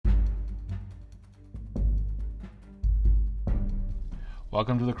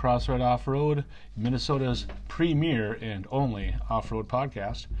Welcome to the Crossroad Off-Road, Minnesota's premier and only off-road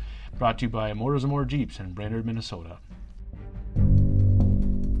podcast, brought to you by Motors and More Jeeps in Brainerd, Minnesota.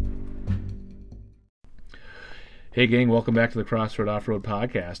 Hey gang, welcome back to the Crossroad Off-Road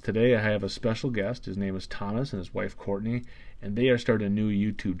podcast. Today I have a special guest. His name is Thomas and his wife Courtney, and they are starting a new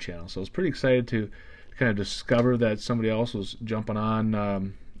YouTube channel. So I was pretty excited to kind of discover that somebody else was jumping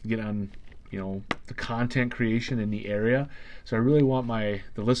on, get on the content creation in the area. So I really want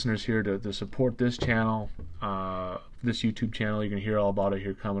the listeners here to support this channel, this YouTube channel. You're going to hear all about it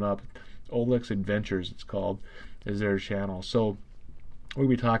here coming up. Olix Adventures, it's called, is their channel. So we'll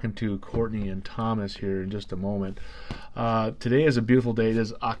be talking to Courtney and Thomas here in just a moment. Today is a beautiful day. It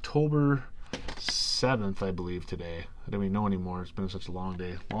is October 7th, I believe, today. I don't even know anymore. It's been such a long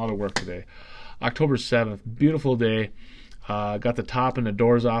day. A lot of work today. October 7th, beautiful day. Got the top and the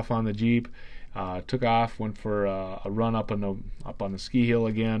doors off on the Jeep. Took off, went for a run up on the ski hill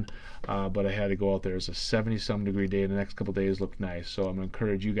again, but I had to go out there. It's a 70-some degree day. The next couple days look nice, so I'm going to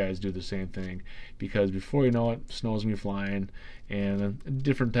encourage you guys to do the same thing, because before you know it, snow's going to be flying, and a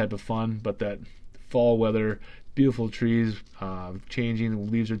different type of fun, but that fall weather, beautiful trees changing,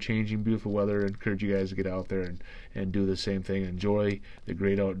 the leaves are changing, beautiful weather. I encourage you guys to get out there and do the same thing. Enjoy the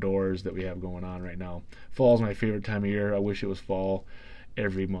great outdoors that we have going on right now. Fall is my favorite time of year. I wish it was fall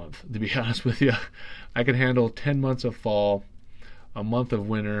every month, to be honest with you. I can handle 10 months of fall, a month of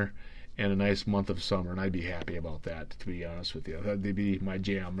winter, and a nice month of summer, and I'd be happy about that, to be honest with you. That'd be my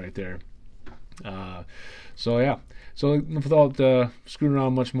jam right there. So without screwing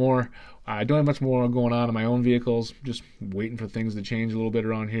around much more, I don't have much more going on in my own vehicles, just waiting for things to change a little bit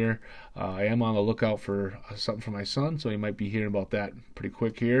around here. I am on the lookout for something for my son, so you might be hearing about that pretty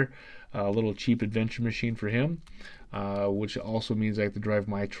quick here. A little cheap adventure machine for him, which also means I have to drive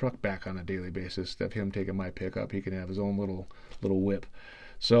my truck back on a daily basis. Instead of him taking my pickup, he can have his own little whip.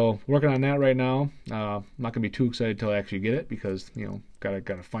 So working on that right now. I'm not gonna be too excited until I actually get it, because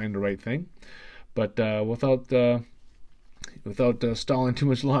gotta find the right thing. But without stalling too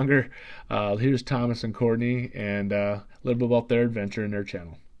much longer, here's Thomas and Courtney, and a little bit about their adventure and their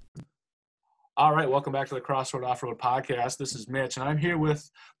channel. All right, welcome back to the Crossroad Off-Road podcast. This is Mitch, and I'm here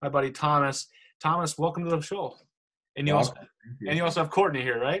with my buddy Thomas. Thomas, welcome to the show. And you also have Courtney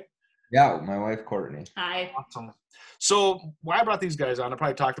here, right? Yeah, my wife Courtney. Hi. Awesome. So why I brought these guys on, I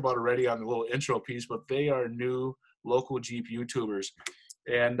probably talked about already on the little intro piece, but they are new local Jeep YouTubers.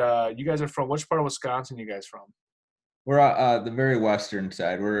 And you guys are from which part of Wisconsin? You guys from? We're the very western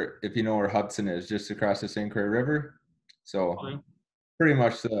side. We're, if you know where Hudson is, just across the St. Croix River. So pretty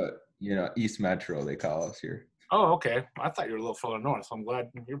much the East Metro, they call us here. Oh, okay. I thought you were a little further north. So I'm glad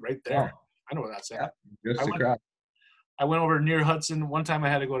you're right there. Oh. I know where that's at. Yeah, just across. I went over near Hudson. One time I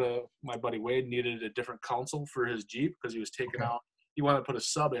had to go to my buddy Wade, needed a different console for his Jeep because he was taking out, he wanted to put a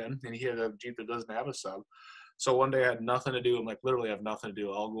sub in, and he had a Jeep that doesn't have a sub. So one day I had nothing to do. I'm like, literally have nothing to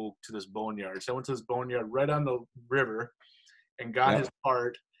do. I'll go to this boneyard. So I went to this boneyard right on the river and got his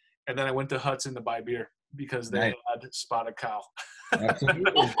part. And then I went to Hudson to buy beer because they had spotted cow.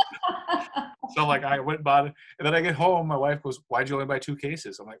 Absolutely. So like I went and bought it. And then I get home. My wife goes, why'd you only buy 2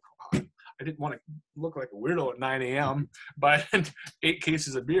 cases? I'm like, oh, I didn't want to look like a weirdo at 9 a.m. buying 8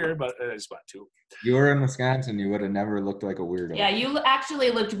 cases of beer, but I just bought 2. You were in Wisconsin, you would have never looked like a weirdo. Yeah, you actually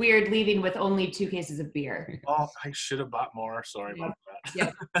looked weird leaving with only 2 cases of beer. Oh, I should have bought more. Sorry about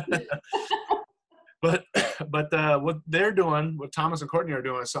that. Yeah. But what they're doing, what Thomas and Courtney are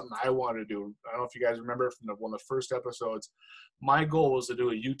doing, is something I want to do. I don't know if you guys remember from one of the first episodes. My goal was to do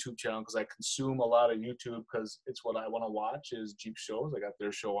a YouTube channel because I consume a lot of YouTube because it's what I want to watch is Jeep shows. I got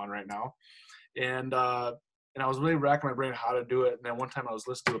their show on right now. And I was really racking my brain how to do it. And then one time I was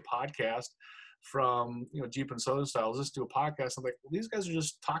listening to a podcast from Jeep and Southern Style. I was listening to a podcast. I'm like, well, these guys are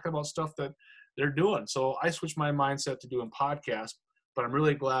just talking about stuff that they're doing. So I switched my mindset to doing podcasts. But I'm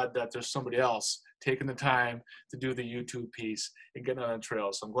really glad that there's somebody else taking the time to do the YouTube piece and getting on the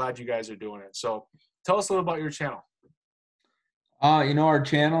trail. So I'm glad you guys are doing it. So tell us a little about your channel. Our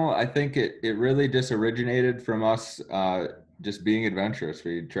channel, I think it really just originated from us just being adventurous.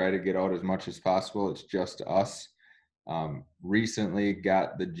 We try to get out as much as possible. It's just us. Recently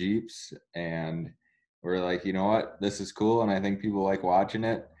got the Jeeps, and we're like, you know what, this is cool, and I think people like watching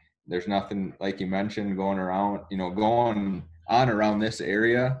it. There's nothing, like you mentioned, going on around this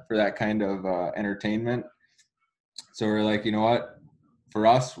area for that kind of entertainment. So we're like, you know what, for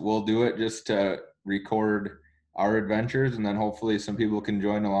us, we'll do it just to record our adventures, and then hopefully some people can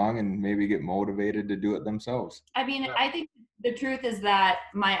join along and maybe get motivated to do it themselves. I mean, I think the truth is that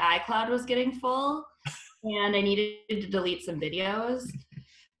my iCloud was getting full and I needed to delete some videos.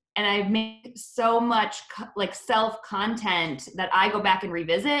 and I've made so much like self content that I go back and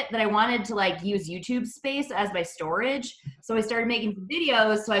revisit that I wanted to like use YouTube space as my storage. So I started making some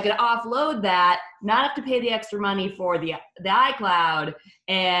videos so I could offload that, not have to pay the extra money for the iCloud.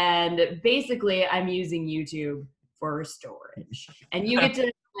 And basically I'm using YouTube for storage. And you get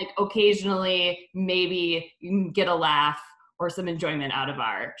to like occasionally maybe you can get a laugh or some enjoyment out of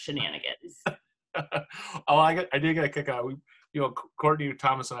our shenanigans. I did get a kick out. Courtney,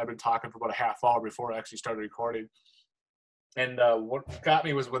 Thomas, and I have been talking for about a half hour before I actually started recording. And what got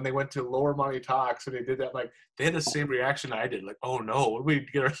me was when they went to Lower Money Talks and they did that, like, they had the same reaction I did. Like, oh no, what did we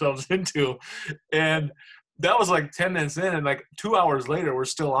get ourselves into? And that was like 10 minutes in, and like 2 hours later, I'm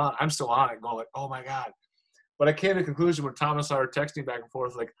still on it, going like, oh my God. But I came to the conclusion when Thomas and I were texting back and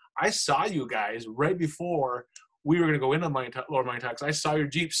forth, like, I saw you guys right before we were going to go into Lower Money Talks. I saw your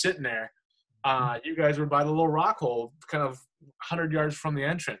Jeep sitting there. You guys were by the little rock hole, kind of 100 yards from the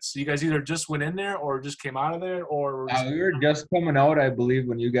entrance. So you guys either just went in there or just came out of there, or we were just coming out, I believe,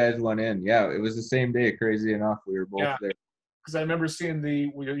 when you guys went in. Yeah, it was the same day. Crazy enough, we were both there. Because I remember seeing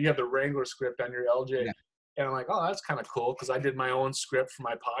you have the Wrangler script on your LJ, and I'm like, oh, that's kind of cool. Because I did my own script for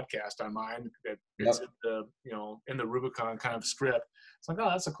my podcast on mine. It's in the Rubicon kind of script. It's like, oh,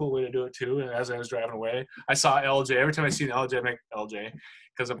 that's a cool way to do it too. And as I was driving away, I saw LJ. Every time I see an LJ, I make LJ,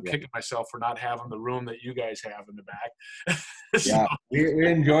 because I'm kicking myself for not having the room that you guys have in the back. Yeah, we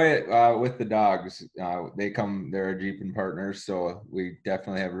enjoy it with the dogs. They're our Jeeping partners, so we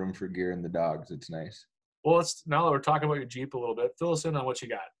definitely have room for gear and the dogs. It's nice. Well, now that we're talking about your Jeep a little bit, fill us in on what you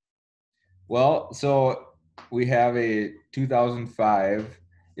got. Well, so we have a 2005.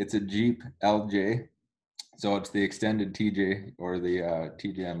 It's a Jeep LJ. So it's the extended TJ, or the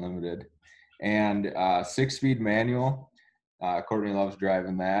TJ Unlimited, and 6-speed manual. Courtney loves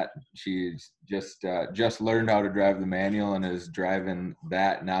driving that. She's just learned how to drive the manual and is driving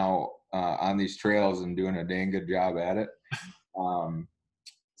that now on these trails and doing a dang good job at it.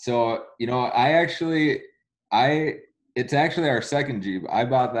 So it's actually our second Jeep. I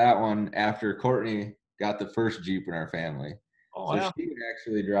bought that one after Courtney got the first Jeep in our family. Oh, so yeah. She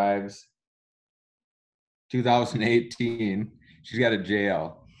actually drives 2018. She's got a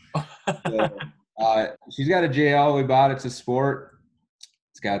JL. So, she's got a JL. We bought it's a sport.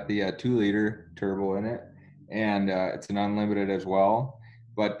 It's got the 2-liter turbo in it, and it's an unlimited as well.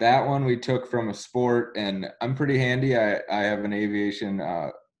 But that one we took from a sport, and I'm pretty handy. I have an aviation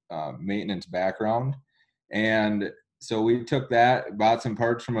maintenance background, and so we took that, bought some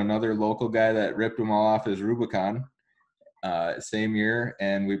parts from another local guy that ripped them all off his Rubicon. Same year,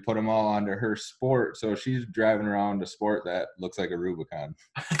 and we put them all onto her sport, so she's driving around a sport that looks like a Rubicon.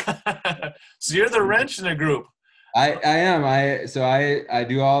 So you're the wrench in the group. I am. I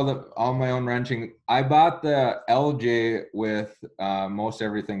do all my own wrenching. I bought the LJ with most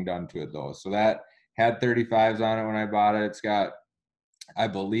everything done to it though, so that had 35s on it when I bought it. It's got, I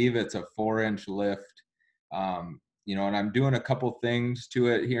believe it's a 4-inch lift, and I'm doing a couple things to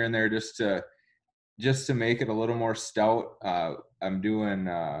it here and there just to make it a little more stout. I'm doing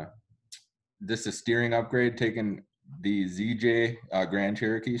just a steering upgrade, taking the ZJ Grand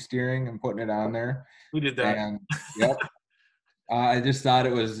Cherokee steering and putting it on there. We did that. And yep. I just thought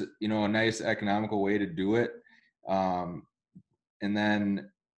it was, a nice economical way to do it. And then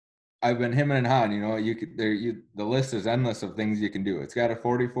I've been hemming and hawing, the list is endless of things you can do. It's got a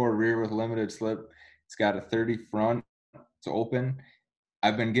 44 rear with limited slip. It's got a 30 front. It's open.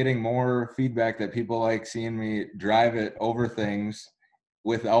 I've been getting more feedback that people like seeing me drive it over things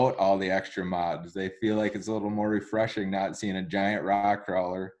without all the extra mods. They feel like it's a little more refreshing not seeing a giant rock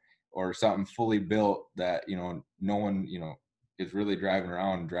crawler or something fully built that, no one, is really driving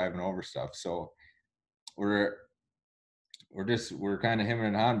around and driving over stuff. So we're kind of hemming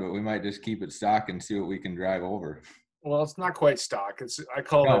and hawing, but we might just keep it stock and see what we can drive over. Well, it's not quite stock.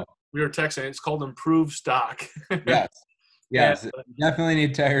 We were texting, it's called improved stock. Yes. Yes, definitely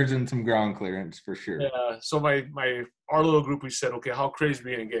need tires and some ground clearance for sure. Yeah. So our little group, we said, okay, how crazy are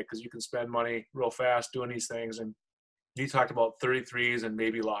we gonna get? Because you can spend money real fast doing these things. And he talked about 33s and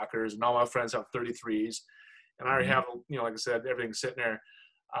maybe lockers, and all my friends have 33s, and I already have, like I said, everything sitting there.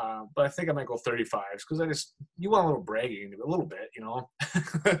 But I think I might go 35s because you want a little bragging, a little bit,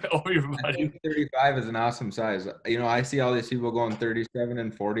 over your buddy. I think 35 is an awesome size. I see all these people going 37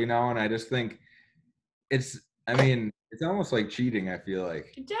 and 40 now, and I just think it's almost like cheating, I feel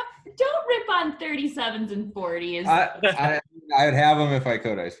like. Don't rip on 37s and 40s. I'd have them if I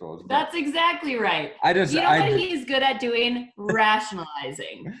could, I suppose. That's exactly right. What he's good at doing?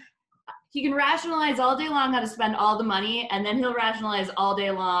 Rationalizing. He can rationalize all day long how to spend all the money, and then he'll rationalize all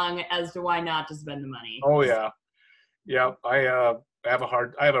day long as to why not to spend the money. Oh, yeah. Yeah, I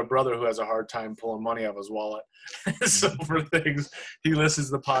have a brother who has a hard time pulling money out of his wallet. So for things, he listens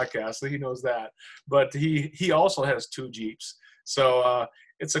to the podcast, so he knows that. But he also has 2 Jeeps. So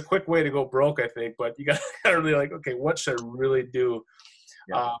it's a quick way to go broke, I think. But you got to really like, okay, what should I really do?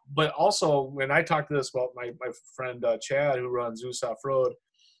 Yeah. But also, when I talked to this about my friend Chad, who runs Zeus Off Road,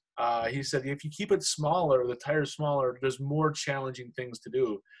 he said if you keep it smaller, the tires smaller, there's more challenging things to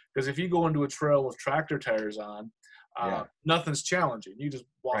do. Because if you go into a trail with tractor tires on, nothing's challenging. You just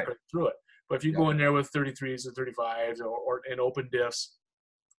walk right through it. But if you go in there with 33s and 35s or in open diffs,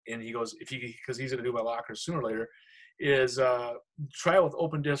 and he goes, because he's going to do my lockers sooner or later, is try it with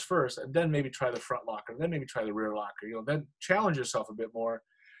open diffs first, and then maybe try the front locker, then maybe try the rear locker. Then challenge yourself a bit more.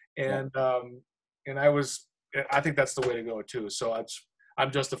 And I think that's the way to go too. So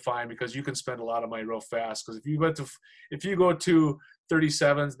I'm justifying, because you can spend a lot of money real fast. Because if you go to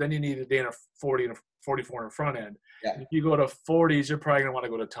 37s, then you need a Dana 40 and a 44 in the front end. Yeah. If you go to 40s, you're probably gonna want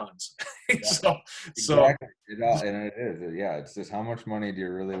to go to tons. Exactly. And it is. Yeah, it's just how much money do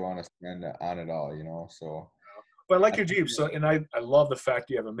you really want to spend on it all? So. But I like your Jeep. So, and I love the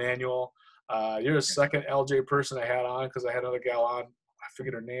fact you have a manual. You're the second LJ person I had on, because I had another gal on. I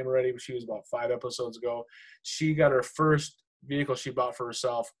forget her name already, but she was about 5 episodes ago. She got her first vehicle she bought for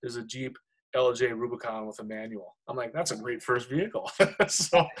herself is a Jeep LJ Rubicon with a manual. I'm like, that's a great first vehicle.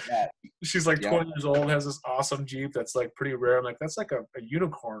 So she's like 20 years old, has this awesome Jeep that's like pretty rare. I'm like, that's like a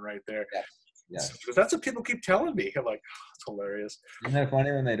unicorn right there. Yeah. So that's what people keep telling me. I'm like, oh, it's hilarious. Isn't that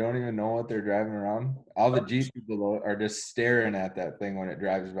funny when they don't even know what they're driving around? All the Jeep people are just staring at that thing when it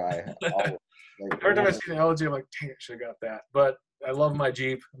drives by. Every time I see the LG, I'm like, dang, I should have got that. But I love my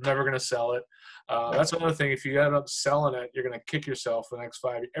Jeep. I'm never going to sell it. That's another thing. If you end up selling it, you're going to kick yourself for the next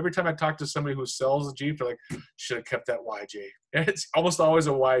 5 years. Every time I talk to somebody who sells a Jeep, they're like, should have kept that YJ. And it's almost always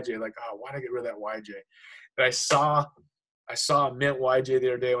a YJ. Like, oh, why did I get rid of that YJ? And I saw a mint YJ the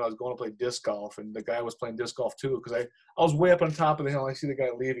other day when I was going to play disc golf, and the guy was playing disc golf too, because I was way up on top of the hill, and I see the guy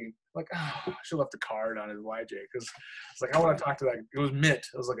leaving. I'm like, oh, I should have left a card on his YJ, because it's like, I want to talk to that. It was mint.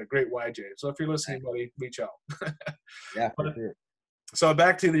 It was like a great YJ. So if you're listening, buddy, reach out. Yeah, for sure. So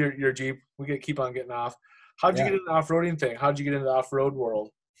back to your Jeep. We keep on getting off. How'd you get into the off-roading thing? How'd you get into the off-road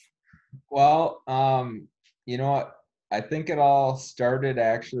world? Well, you know what? I think it all started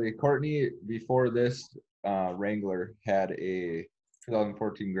actually. Courtney, before this, Wrangler had a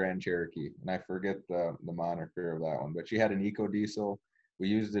 2014 Grand Cherokee, and I forget the moniker of that one, but she had an Eco Diesel. We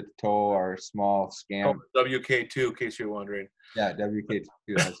used it to tow our small Scamp. Oh, WK2, in case you're wondering. Yeah, WK2.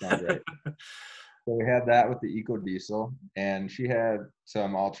 That sounds right. So we had that with the Eco Diesel, and she had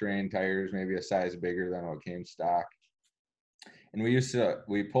some all-terrain tires, maybe a size bigger than what came stock. And we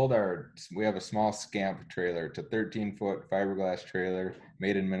have a small Scamp trailer. It's a 13-foot fiberglass trailer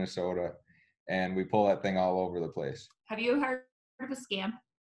made in Minnesota, and we pull that thing all over the place. Have you heard of a Scamp?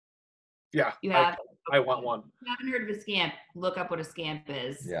 Yeah. You have? I want one. If you haven't heard of a Scamp, look up what a Scamp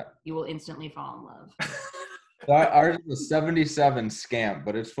is. Yeah. You will instantly fall in love. So ours is a 77 Scamp,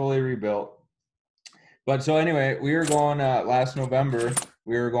 but it's fully rebuilt. But so anyway, we were going last November.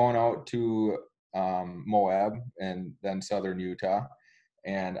 We were going out to Moab and then southern Utah,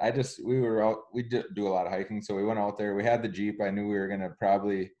 and we did do a lot of hiking, so we went out there. We had the Jeep. I knew we were gonna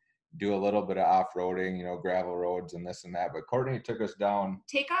probably do a little bit of off-roading, gravel roads and this and that, but Courtney took us down.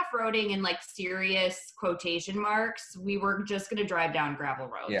 Take off-roading in like serious quotation marks. We were just gonna drive down gravel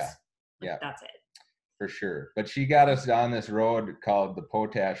roads. Yeah, that's it for sure. But she got us down this road called the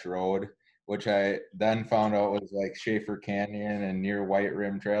Potash Road, which I then found out was like Schaefer Canyon and near White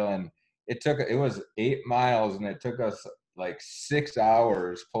Rim Trail. And it was 8 miles, and it took us like 6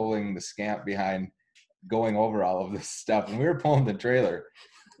 hours pulling the Scamp behind, going over all of this stuff. And we were pulling the trailer.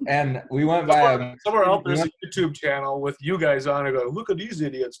 And we went by somewhere else. There's a YouTube channel with you guys on it. Go, look at these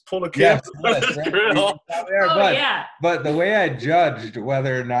idiots pull a camp. Yes, right. But the way I judged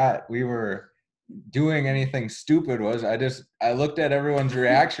whether or not we were doing anything stupid was I looked at everyone's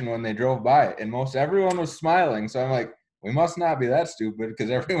reaction when they drove by, and most everyone was smiling. So I'm like, we must not be that stupid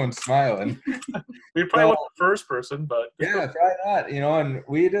because everyone's smiling. We probably wasn't the first person, but yeah, probably not. And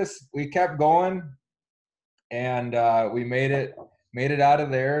we kept going, and we made it out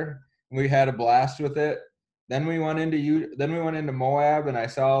of there. We had a blast with it. Then we went into Moab, and I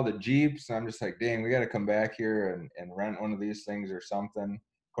saw the Jeeps, and I'm just like, dang, we got to come back here and rent one of these things or something.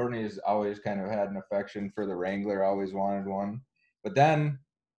 Courtney's always kind of had an affection for the Wrangler, always wanted one. But then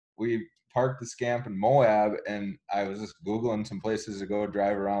we parked the Scamp in Moab, and I was just Googling some places to go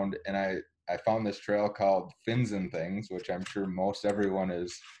drive around, and I found this trail called Fins and Things, which I'm sure most everyone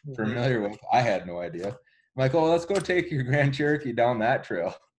is familiar with. I had no idea. I'm like, oh, let's go take your Grand Cherokee down that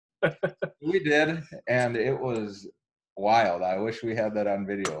trail. We did, and it was wild. I wish we had that on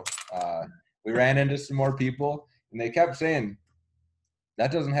video. We ran into some more people, and they kept saying,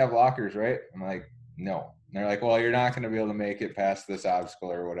 that doesn't have lockers, right? I'm like, no. And they're like, well, you're not going to be able to make it past this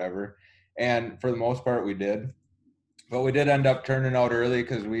obstacle or whatever. And for the most part, we did. But we did end up turning out early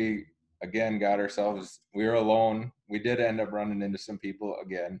because we, again, we were alone. We did end up running into some people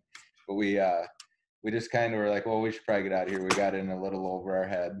again. But we just kind of were like, well, we should probably get out of here. We got in a little over our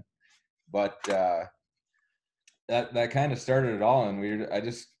head. But that kind of started it all. And I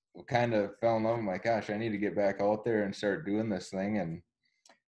just kind of fell in love. I'm like, gosh, I need to get back out there and start doing this thing. And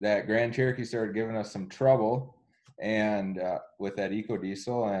that Grand Cherokee started giving us some trouble, and with that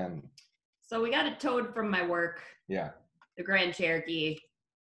EcoDiesel, and so we got it towed from my work. Yeah. The Grand Cherokee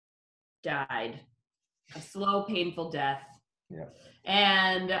died a slow, painful death. Yeah.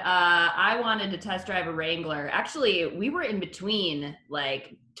 And I wanted to test drive a Wrangler. Actually, we were in between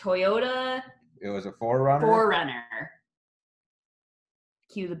like Toyota. It was a 4Runner. 4Runner.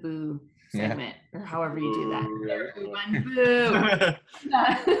 Cue the boo segment, or however you do that. Boo.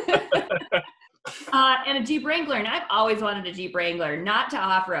 And a Jeep Wrangler. And I've always wanted a Jeep Wrangler, not to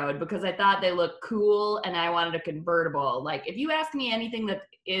off-road, because I thought they looked cool and I wanted a convertible. Like, if you ask me anything that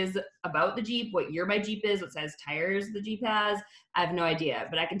is about the Jeep, what year my Jeep is, what size tires the Jeep has, I have no idea.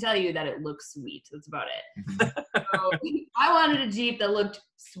 But I can tell you that it looks sweet. That's about it. So I wanted a Jeep that looked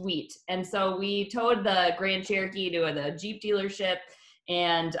sweet. And so we towed the Grand Cherokee to the Jeep dealership.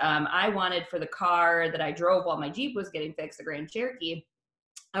 And I wanted, for the car that I drove while my Jeep was getting fixed, the Grand Cherokee,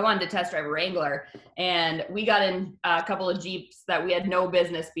 I wanted to test drive a Wrangler. And we got in a couple of Jeeps that we had no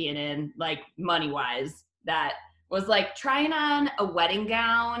business being in, like money-wise, that was like trying on a wedding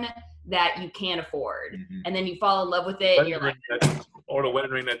gown that you can't afford. And then you fall in love with it. And you're like, or a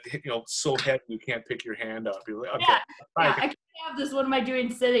wedding ring that, so heavy you can't pick your hand up. You're like, okay, yeah, I can't have this. What am I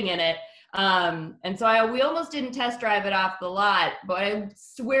doing sitting in it? And so we almost didn't test drive it off the lot, but I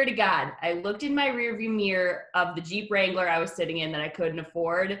swear to God, I looked in my rearview mirror of the Jeep Wrangler I was sitting in that I couldn't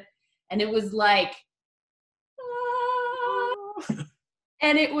afford, and it was like,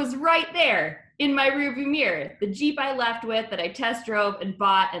 and it was right there in my rearview mirror. The Jeep I left with that I test drove and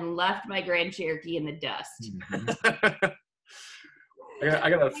bought and left my Grand Cherokee in the dust. I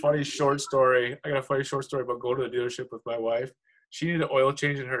got a funny short story. About going to the dealership with my wife. She needed an oil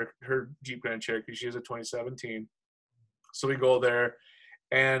change in her Jeep Grand Cherokee. She has a 2017. So we go there,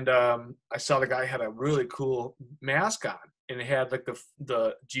 and I saw the guy had a really cool mask on, and it had like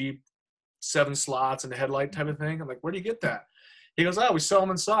the Jeep 7 slots and the headlight type of thing. I'm like, where do you get that? He goes, oh, we sell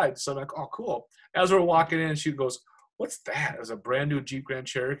them inside. So I'm like, oh, cool. As we're walking in, she goes, what's that? It was a brand new Jeep Grand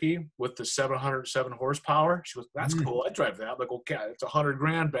Cherokee with the 707 horsepower. She goes, that's cool. I drive that. I'm like, okay, it's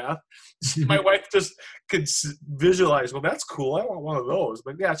 $100,000, Beth. My wife just could visualize, well, that's cool. I want one of those.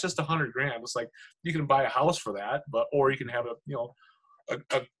 But yeah, it's just $100,000. It's like, you can buy a house for that, or you can have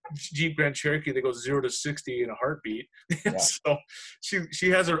a Jeep Grand Cherokee that goes 0 to 60 in a heartbeat. Yeah. So she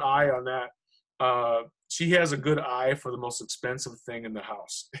has her eye on that. She has a good eye for the most expensive thing in the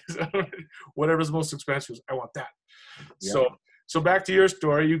house. Whatever's the most expensive, I want that. Yeah. So back to your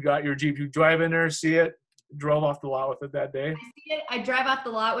story. You got your Jeep. You drive in there, see it, drove off the lot with it that day. I see it. I drive off the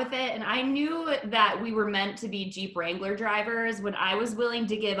lot with it, and I knew that we were meant to be Jeep Wrangler drivers when I was willing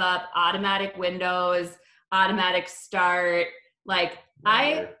to give up automatic windows, automatic start. Like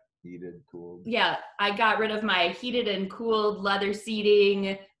heated, cooled. Yeah, I got rid of my heated and cooled leather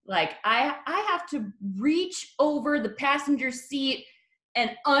seating. Like I have to reach over the passenger seat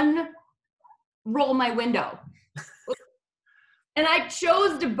and unroll my window. And I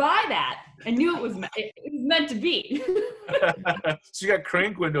chose to buy that. I knew it was meant to be. So you got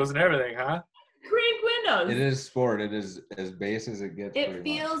crank windows and everything, huh? Crank windows. It is sport. It is as base as it gets. It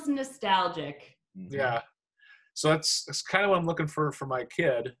feels nostalgic. Yeah. So that's kind of what I'm looking for my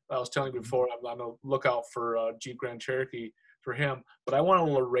kid. I was telling you before, I'm on the lookout for a Jeep Grand Cherokee for him, but I want a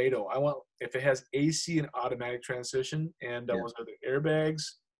Laredo. I want, if it has AC and automatic transmission, and was the airbags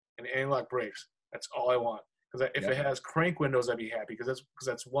and anti-lock brakes. That's all I want. Because if it has crank windows, I'd be happy. Because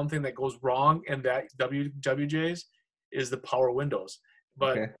that's one thing that goes wrong in that WJs is the power windows.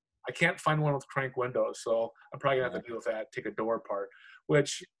 But I can't find one with crank windows, so I'm probably gonna have to deal with that. Take a door apart.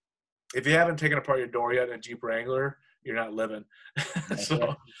 Which, if you haven't taken apart your door yet in a Jeep Wrangler, you're not living.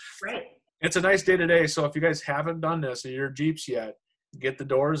 So right. It's a nice day today. So if you guys haven't done this in your Jeeps yet, get the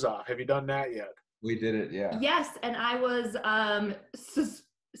doors off. Have you done that yet? We did it, yeah. Yes, and I was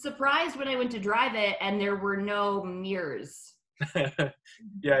surprised when I went to drive it and there were no mirrors.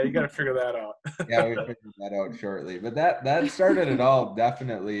 Yeah, you got to figure that out. Yeah, we figured that out shortly. But that started it all,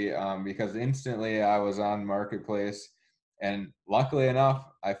 definitely, because instantly I was on Marketplace, and luckily enough,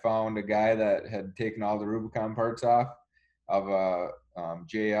 I found a guy that had taken all the Rubicon parts off, of a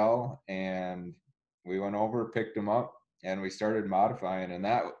JL, and we went over, picked him up, and we started modifying, and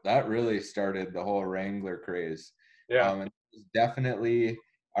that really started the whole Wrangler craze. Yeah. And definitely,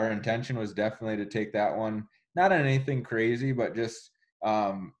 our intention was definitely to take that one, not on anything crazy, but just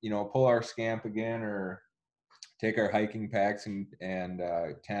pull our Scamp again, or take our hiking packs and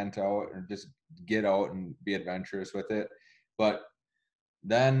tent out, or just get out and be adventurous with it. But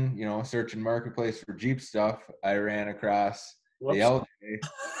then, searching marketplace for Jeep stuff, I ran across Whoops. the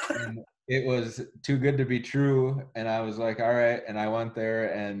LJ, and it was too good to be true. And I was like, all right. And I went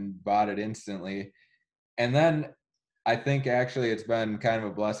there and bought it instantly. And then I think actually it's been kind of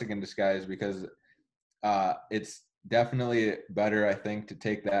a blessing in disguise, because it's definitely better, I think, to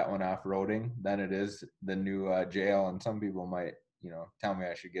take that one off-roading than it is the new JL. And some people might, tell me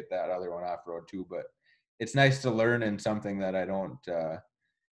I should get that other one off-road too. But it's nice to learn in something that I don't,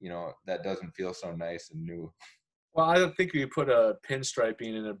 that doesn't feel so nice and new. Well, I don't think if you put a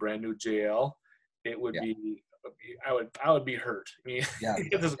pinstriping in a brand new JL, it would be. I would be hurt. I mean, you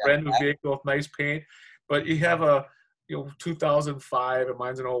get this brand new vehicle with nice paint, but you have a 2005 and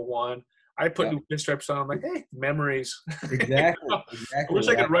mine's an 01. I put new pinstripes on. I'm like, hey, memories. Exactly. I wish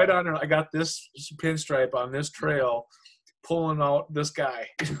I could write on there. I got this pinstripe on this trail, pulling out this guy.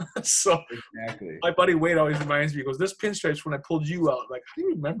 So exactly. My buddy Wade always reminds me, he goes, this pinstripe's when I pulled you out. I'm like, how do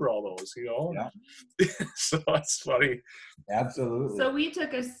you remember all those? Yeah. So that's funny. Absolutely. So we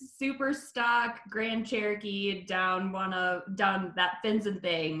took a super stock Grand Cherokee down that Fins and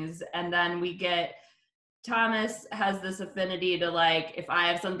Things, and then Thomas has this affinity to, like, if I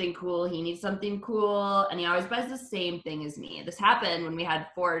have something cool, he needs something cool, and he always buys the same thing as me. This happened when we had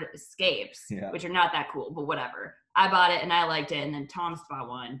Ford Escapes, which are not that cool, but whatever. I bought it and I liked it, and then Thomas bought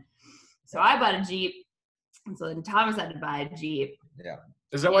one. So I bought a Jeep, and so then Thomas had to buy a Jeep. Yeah.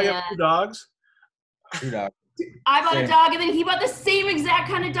 Is that why you have 2 dogs? 2 dogs. I bought a dog, and then he bought the same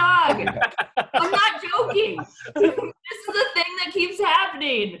exact kind of dog. I'm not joking. This is the thing that keeps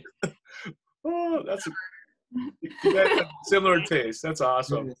happening. Oh, that's a similar taste. That's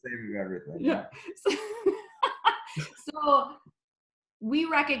awesome. The same of everything. Yeah. So we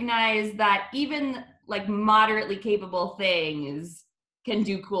recognize that even like moderately capable things can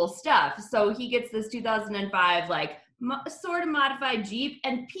do cool stuff. So he gets this 2005 like sort of modified Jeep,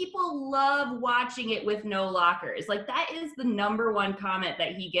 and people love watching it with no lockers. Like, that is the #1 comment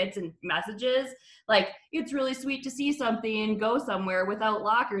that he gets in messages. Like, it's really sweet to see something go somewhere without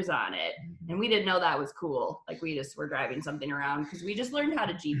lockers on it. And we didn't know that was cool. Like, we just were driving something around because we just learned how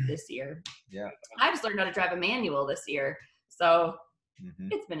to Jeep this year. Yeah. I just learned how to drive a manual this year. So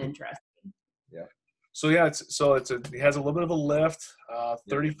it's been interesting. Yeah. So yeah, it has a little bit of a lift,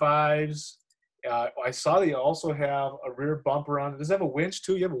 35s. I saw that you also have a rear bumper on it. Does it have a winch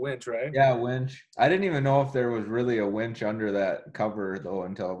too? You have a winch, right? Yeah, winch. I didn't even know if there was really a winch under that cover though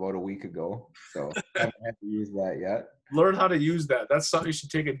until about a week ago. So I haven't had to use that yet. Learn how to use that. That's something you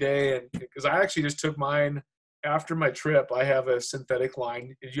should take a day, and because I actually just took mine after my trip. I have a synthetic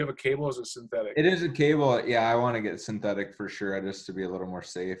line. Did you have a cable as a synthetic? It is a cable. Yeah, I want to get synthetic for sure, just to be a little more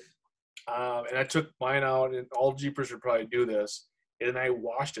safe. And I took mine out, and all Jeepers should probably do this. And I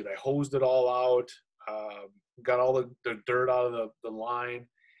washed it. I hosed it all out, got all the dirt out of the line,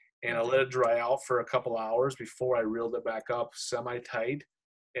 and I let it dry out for a couple hours before I reeled it back up semi-tight.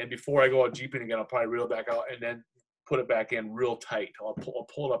 And before I go out Jeeping again, I'll probably reel it back out and then put it back in real tight. I'll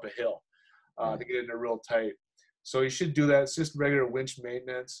pull it up a hill to get it in there real tight. So you should do that. It's just regular winch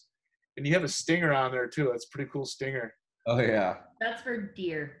maintenance. And you have a stinger on there too. That's a pretty cool stinger. Oh, yeah. That's for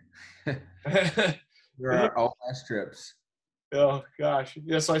deer. There are all S trips. Oh gosh,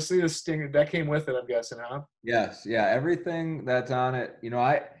 yeah. So I see the stinger that came with it. I'm guessing, huh? Yes, yeah. Everything that's on it.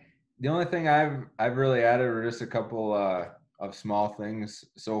 The only thing I've really added are just a couple of small things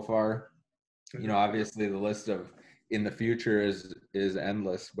so far. Obviously the list of in the future is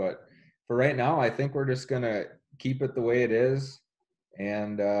endless, but for right now, I think we're just gonna keep it the way it is,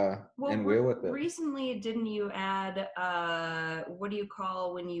 and wheel with it. Recently, didn't you add what do you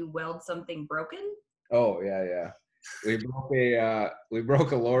call when you weld something broken? Oh yeah. We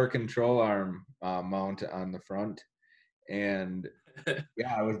broke a lower control arm mount on the front, and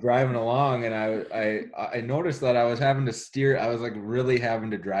I was driving along, and I noticed that I was having to steer. I was like really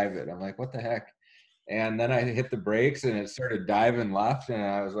having to drive it. I'm like, what the heck? And then I hit the brakes, and it started diving left, and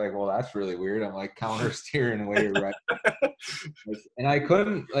I was like, well, that's really weird. I'm like counter steering way right, and I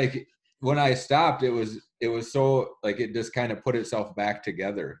couldn't, like, when I stopped, it was so, like, it just kind of put itself back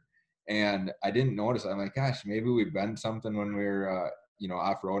together. And I didn't notice. I'm like, gosh, maybe we bent something when we were,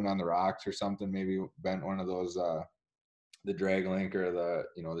 off-roading on the rocks or something. Maybe we bent one of those, the drag link or the,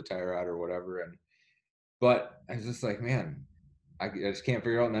 the tie rod or whatever. And but I was just like, man, I just can't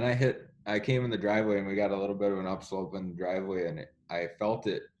figure out. And then I came in the driveway and we got a little bit of an upslope in the driveway, and I felt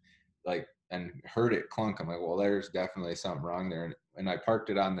it like and heard it clunk. I'm like, well, there's definitely something wrong there. And I parked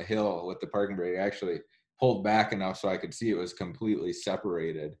it on the hill with the parking brake. I actually pulled back enough so I could see it was completely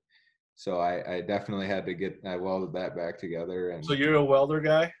separated. So I definitely had to I welded that back together. And So you're a welder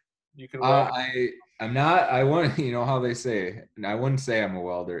guy? You can weld? I'm not. I want, you know how they say, and I wouldn't say I'm a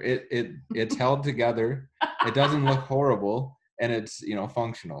welder. It's held together. It doesn't look horrible, and it's, you know,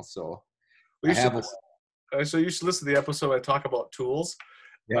 functional. So So you should listen to the episode I talk about tools.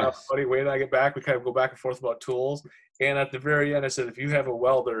 Yes. Buddy Wade and I get back, we kind of go back and forth about tools. And at the very end, I said, if you have a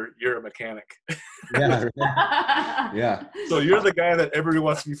welder, you're a mechanic. Yeah. Yeah. So you're the guy that everybody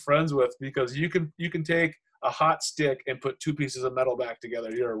wants to be friends with, because you can take a hot stick and put two pieces of metal back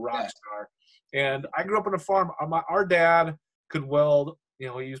together. You're a rock star. And I grew up on a farm. Our dad could weld. You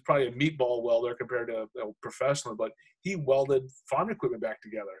know, he was probably a meatball welder compared to professional, but he welded farm equipment back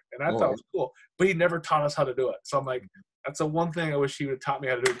together. And I thought it was cool. But he never taught us how to do it. So I'm like, that's the one thing I wish he would have taught me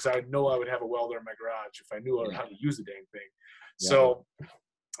how to do, because I know I would have a welder in my garage if I knew how to use the dang thing. Yeah. So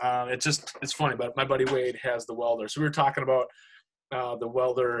it's funny, but my buddy Wade has the welder. So we were talking about the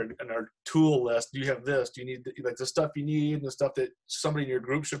welder and our tool list. Do you have this? Do you need like the stuff you need and the stuff that somebody in your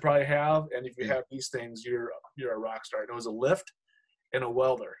group should probably have? And if you have these things, you're a rock star. And it was a lift and a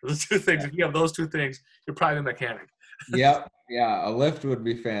welder. The two things. If you have those two things, you're probably a mechanic. Yep. Yeah. A lift would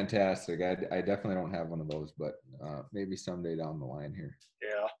be fantastic. I definitely don't have one of those, but maybe someday down the line here.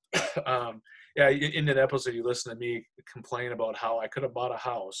 Yeah. Yeah. In that episode, you listened to me complain about how I could have bought a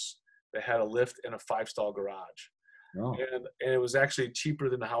house that had a lift and a 5-stall garage. Oh. And it was actually cheaper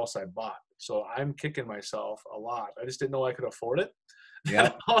than the house I bought. So I'm kicking myself a lot. I just didn't know I could afford it.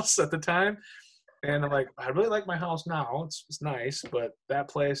 Yeah. House at the time. And I'm like, I really like my house now. It's nice, but that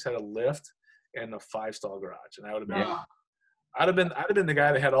place had a lift and a 5-stall garage. And I would have been, I'd have been the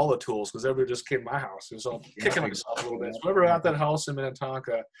guy that had all the tools, because everybody just came to my house. So I'm kicking myself a little bit. So whoever got that house in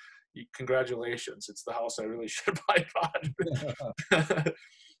Minnetonka, congratulations. It's the house I really should buy.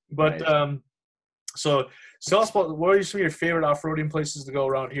 But nice. So tell us about, what are some of your favorite off-roading places to go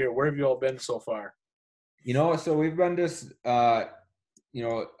around here? Where have you all been so far? You know, so we've been just, you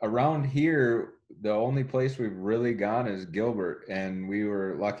know, around here, the only place we've really gone is Gilbert. And we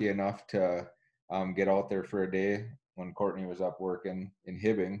were lucky enough to get out there for a day when Courtney was up working in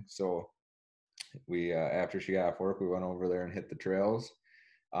Hibbing. So we, after she got off work, we went over there and hit the trails.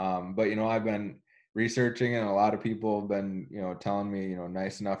 But, you know, I've been researching, and a lot of people have been, you know, telling me, you know,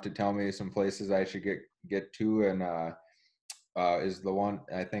 nice enough to tell me some places I should get to. And is the one,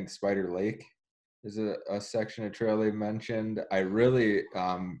 I think Spider Lake is a section of trail they mentioned. I really,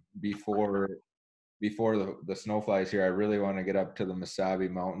 before the snow flies here, I really want to get up to the Mesabi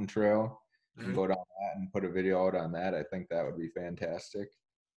Mountain Trail and go down that and put a video out on that. I think that would be fantastic.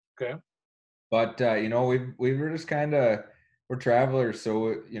 Okay. But, you know, we were just kind of, we're travelers.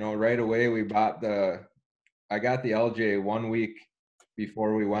 So, you know, right away I got the LJ 1 week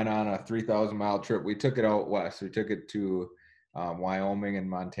before we went on a 3,000-mile trip. We took it out west. We took it to Wyoming and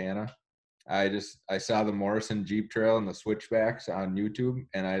Montana. I saw the Morrison Jeep Trail and the switchbacks on YouTube,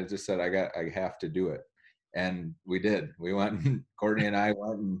 and I just said, I have to do it. And we did. We went, and Courtney and I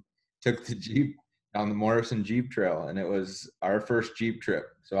went and took the Jeep down the Morrison Jeep Trail, and it was our first Jeep trip.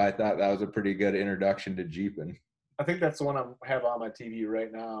 So I thought that was a pretty good introduction to Jeeping. I think that's the one I have on my TV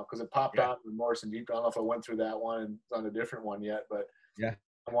right now, because it popped on the Morrison Jeep. I don't know if I went through that one and on a different one yet, but yeah,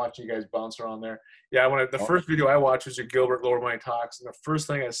 I'm watching you guys bounce around there. Yeah, the first video I watched was your Gilbert Lower Money Talks, and the first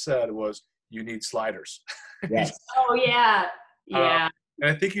thing I said was, you need sliders. Yes. Oh, yeah. Yeah.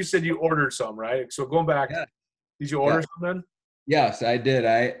 And I think you said you ordered some, right? So going back, did you order some then? Yes, I did.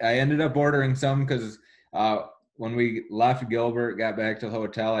 I ended up ordering some because when we left Gilbert, got back to the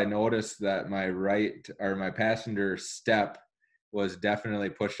hotel, I noticed that my passenger step was definitely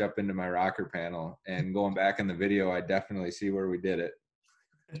pushed up into my rocker panel. And going back in the video, I definitely see where we did it.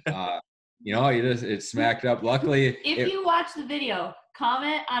 You know, it smacked up. Luckily, if you watch the video,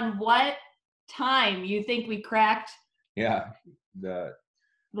 comment on what time you think we cracked. Yeah, the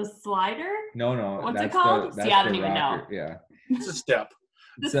slider. No. What's it called? See, I don't even know. Yeah, it's a step.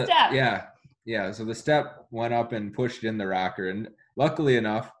 The step. Yeah. So the step went up and pushed in the rocker, and luckily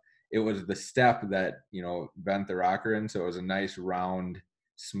enough, it was the step that, you know, bent the rocker in. So it was a nice round,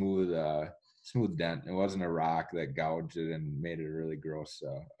 smooth dent. It wasn't a rock that gouged it and made it a really gross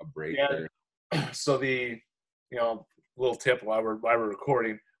a break there. So the, you know, little tip while we're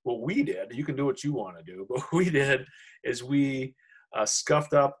recording, what we did, you can do what you want to do, but what we did is we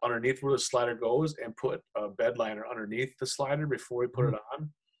scuffed up underneath where the slider goes and put a bed liner underneath the slider before we put it on.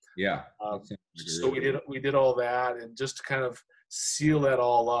 Yeah. So we did all that, and just to kind of seal that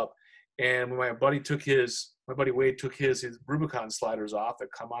all up. And when my buddy Wade took his Rubicon sliders off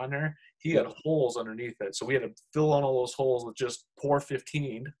that come on there, he had holes underneath it. So we had to fill in all those holes with just pour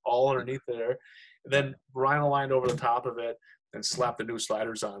 15 all underneath there. And then Ryan aligned over the top of it and slapped the new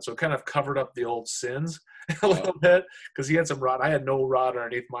sliders on. So it kind of covered up the old sins a little bit, because he had some rod. I had no rod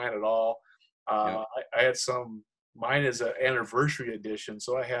underneath mine at all. I had some. Mine is an anniversary edition,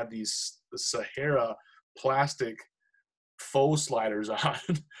 so I had the Sahara plastic faux sliders on.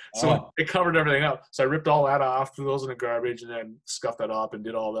 So it covered everything up. So I ripped all that off, threw those in the garbage, and then scuffed that up and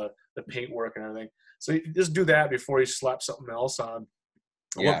did all the paint work and everything. So you just do that before you slap something else on.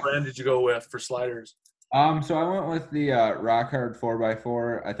 What brand did you go with for sliders? So I went with the Rock Hard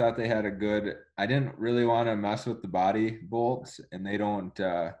 4x4. I thought they had I didn't really want to mess with the body bolts, and they don't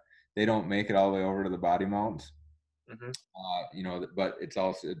make it all the way over to the body mounts. Mm-hmm. But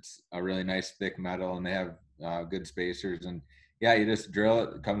it's a really nice thick metal, and they have good spacers, and you just drill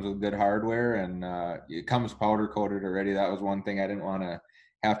it. It comes with good hardware, and it comes powder coated already. That was one thing I didn't want to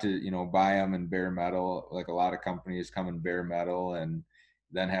have to buy them in bare metal, like a lot of companies come in bare metal and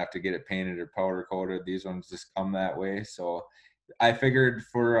then have to get it painted or powder coated. These ones just come that way. So I figured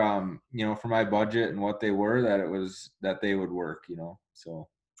for for my budget and what they were, that they would work. So.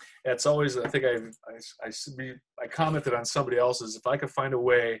 It's always, I think I commented on somebody else's, if I could find a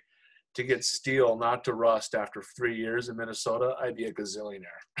way to get steel not to rust after 3 years in Minnesota, I'd be a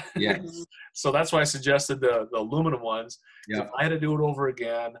gazillionaire. Yes. So that's why I suggested the aluminum ones. Yeah. If I had to do it over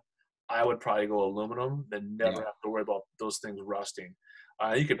again, I would probably go aluminum, then never have to worry about those things rusting.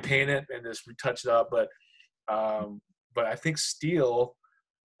 You could paint it and just retouch it up, but I think steel,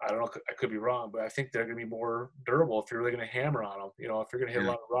 I don't know, I could be wrong, but I think they're going to be more durable if you're really going to hammer on them. If you're going to hit a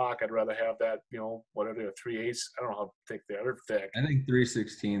lot of rock, I'd rather have that, whatever they're 3/8. I don't know how thick they are. They're thick. I think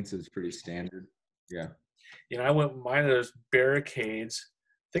 3/16 is pretty standard. Yeah. I went with mine. There's Barricades.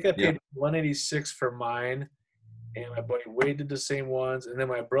 I think I paid $186 for mine, and my buddy Wade did the same ones, and then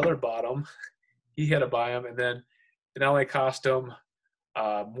my brother bought them. He had to buy them, and then it only cost him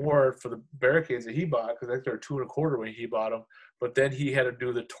more for the Barricades that he bought, because I think they were $225 when he bought them. But then he had to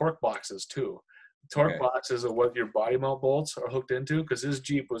do the torque boxes too. The torque boxes are what your body mount bolts are hooked into, because his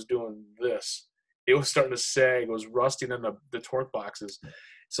Jeep was doing this. It was starting to sag. It was rusting in the torque boxes.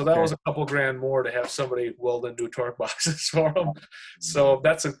 So that was a couple grand more to have somebody weld and do torque boxes for them. So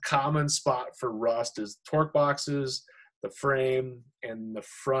that's a common spot for rust, is torque boxes, the frame, and the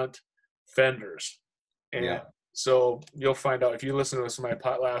front fenders. And so you'll find out, if you listen to my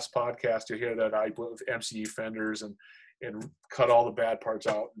last podcast, you'll hear that I went with MCE fenders and cut all the bad parts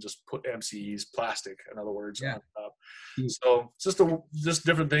out and just put MCEs, plastic, in other words, on top. So it's just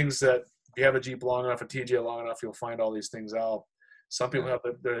different things that, if you have a Jeep long enough, a TJ long enough, you'll find all these things out. Some people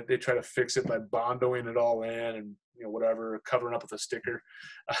they try to fix it by bondoing it all in and whatever, covering up with a sticker.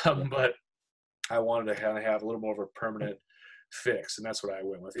 But I wanted to have a little more of a permanent fix, and that's what I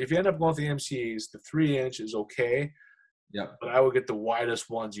went with. If you end up going with the MCEs, the 3-inch is okay. Yeah. But I would get the widest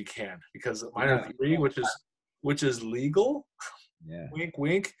ones you can, because mine are 3, which is legal. Yeah. Wink,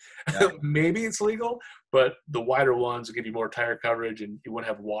 wink. Yeah. Maybe it's legal, but the wider ones will give you more tire coverage, and you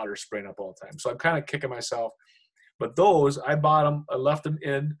wouldn't have water spraying up all the time. So I'm kind of kicking myself. But those, I bought them. I left them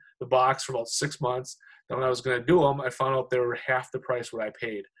in the box for about 6 months. Then when I was going to do them, I found out they were half the price what I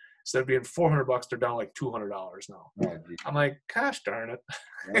paid. Instead of being $400, they're down like $200 now. Oh, I'm like, gosh darn it.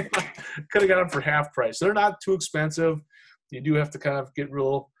 Yeah. Could have got them for half price. They're not too expensive. You do have to kind of get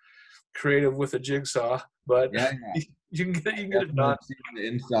real creative with a jigsaw, but you can get it done. I've seen the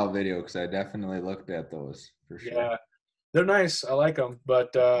install video, because I definitely looked at those for sure. Yeah, they're nice. I like them,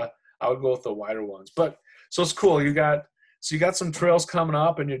 but I would go with the wider ones. But so it's cool. You got some trails coming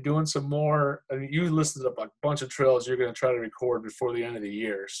up, and you're doing some more. I mean, you listed up a bunch of trails you're going to try to record before the end of the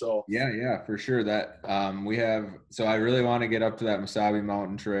year. So yeah, for sure. That we have. So I really want to get up to that Mesabi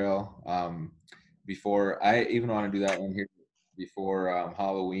Mountain Trail before I even want to do that one here before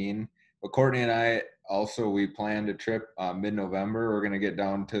Halloween. But Courtney and I also, we planned a trip mid-November. We're going to get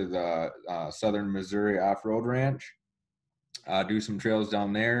down to the Southern Missouri Off-Road Ranch, do some trails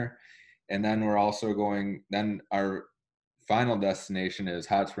down there. And then we're also then our final destination is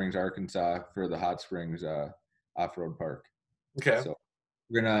Hot Springs, Arkansas, for the Hot Springs Off-Road Park. Okay. So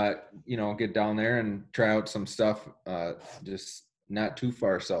we're going to, get down there and try out some stuff, just not too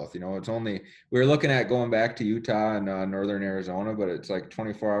far south. It's only, we were looking at going back to Utah and northern Arizona, but it's like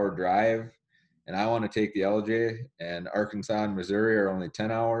 24-hour drive. And I want to take the LJ, and Arkansas and Missouri are only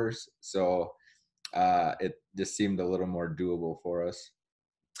 10 hours. So it just seemed a little more doable for us.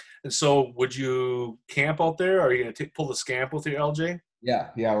 And so would you camp out there, or are you going to pull the Scamp with your LJ? Yeah,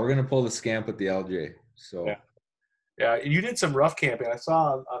 we're gonna pull the Scamp with the LJ. So Yeah. Yeah, and you did some rough camping. I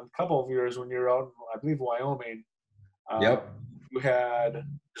saw on a couple of yours when you were out in, I believe, Wyoming. yep. You had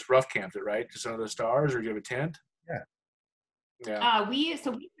just rough camped it, right? Just under the stars, or do you have a tent? Yeah. Yeah. We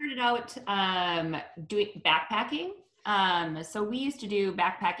started out doing backpacking. So we used to do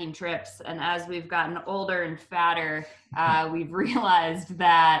backpacking trips, and as we've gotten older and fatter, we've realized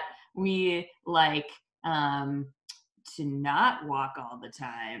that we like to not walk all the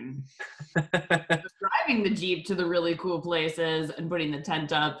time. Driving the Jeep to the really cool places and putting the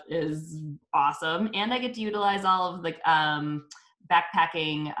tent up is awesome, and I get to utilize all of the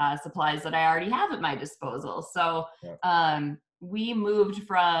backpacking supplies that I already have at my disposal. So we moved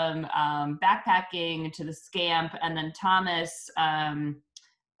from backpacking to the Scamp, and then Thomas, I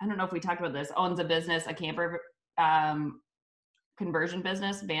don't know if we talked about this, owns a business, a camper conversion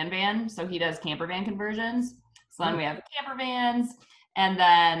business, van. So he does camper van conversions. So then we have camper vans, and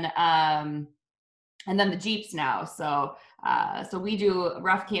then the Jeeps now. So we do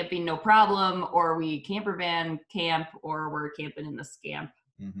rough camping, no problem, or we camper van camp, or we're camping in the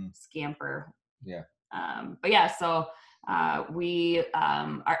Scamper. Yeah. But yeah, so we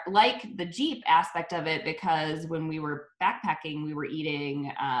are like the Jeep aspect of it, because when we were backpacking, we were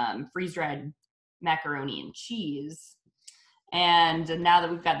eating freeze-dried macaroni and cheese. And now that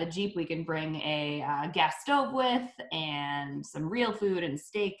we've got the Jeep, we can bring a gas stove with, and some real food and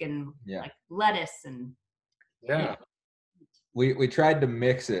steak and like lettuce and We tried to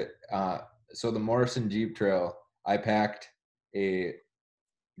mix it. So the Morrison Jeep Trail, I packed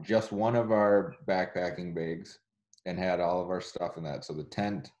just one of our backpacking bags and had all of our stuff in that. So the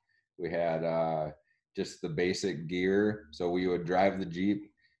tent, we had just the basic gear. So we would drive the Jeep.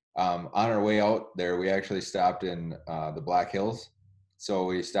 On our way out there, we actually stopped in the Black Hills. So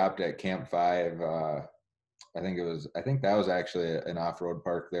we stopped at Camp 5. I think that was actually an off-road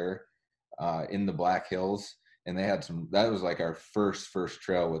park there in the Black Hills. And they had that was like our first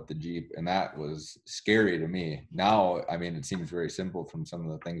trail with the Jeep. And that was scary to me. Now, I mean, it seems very simple from some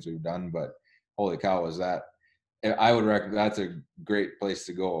of the things we've done, but holy cow, was that. I would recommend, that's a great place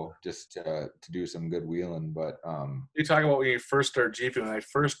to go just to do some good wheeling. But you talk about when you first started jeeping. The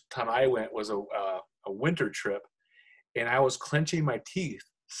first time I went was a winter trip, and I was clenching my teeth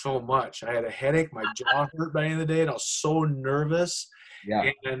so much. I had a headache, my jaw hurt by the end of the day, and I was so nervous.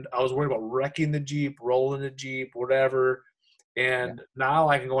 Yeah. And I was worried about wrecking the Jeep, rolling the Jeep, whatever. And now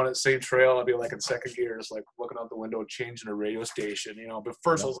I can go on that same trail and I'll be like in second gear, just like looking out the window, changing a radio station, you know. But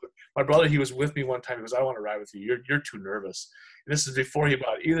first, I was like, my brother, he was with me one time. He goes, "I don't want to ride with you. You're too nervous." And this is before he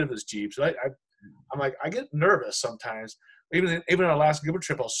bought either of his Jeeps. I'm like, I get nervous sometimes. Even on our last Gilbert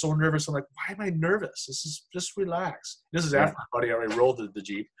trip, I was so nervous. I'm like, why am I nervous? This is just relax. This is after my buddy already rolled the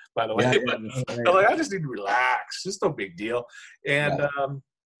Jeep, by the way. I'm like, I just need to relax. It's no big deal. And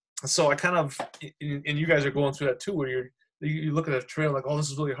so I kind of, and you guys are going through that too, where you look at a trail like, oh, this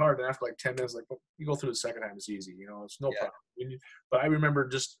is really hard. And after like 10 minutes, like, well, you go through the second time, it's easy. You know, it's no problem. But I remember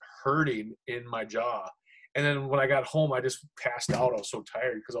just hurting in my jaw. And then when I got home, I just passed out. I was so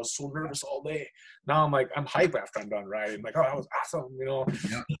tired because I was so nervous all day. Now I'm like, I'm hype after I'm done riding. I'm like, oh, that was awesome, you know.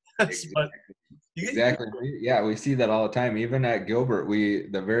 Yeah, exactly. Yeah, we see that all the time. Even at Gilbert,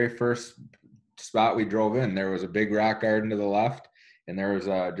 the very first spot we drove in, there was a big rock garden to the left, and there was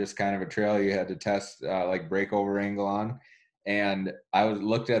just kind of a trail you had to test like breakover angle on. And I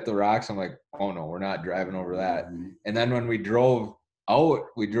looked at the rocks. I'm like, oh no, we're not driving over that. And then when we drove out,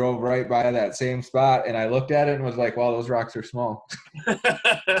 we drove right by that same spot, and I looked at it and was like, wow, those rocks are small.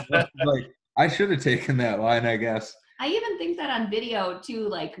 Like, I should have taken that line, I guess. I even think that on video too,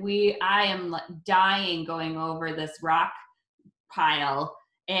 like I am dying going over this rock pile,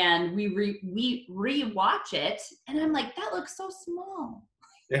 and we re-watch it, and I'm like, that looks so small.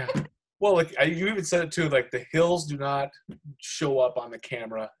 Yeah. Well, like you even said it too, like the hills do not show up on the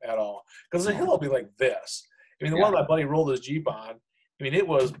camera at all, because the hill will be like this. I mean, the one my buddy rolled his Jeep on, I mean, it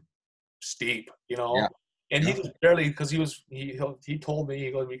was steep, you know. Yeah. And he just barely, because he told me, he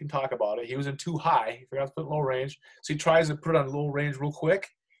goes, we can talk about it. He was in too high. He forgot to put low range. So he tries to put it on low range real quick,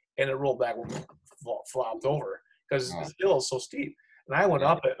 and it rolled back, flopped over, because the hill is so steep. And I went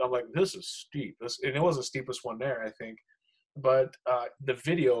up it, and I'm like, this is steep. And it was the steepest one there, I think. But the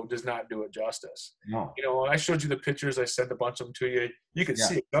video does not do it justice. No. You know, I showed you the pictures. I sent a bunch of them to you. You can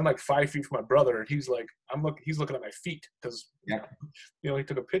see it. I'm like 5 feet from my brother, and he's like, he's looking at my feet because, you know, he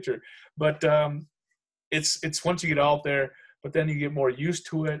took a picture. But it's once you get out there, but then you get more used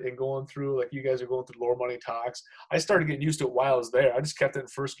to it and going through, like you guys are going through lower money talks. I started getting used to it while I was there. I just kept it in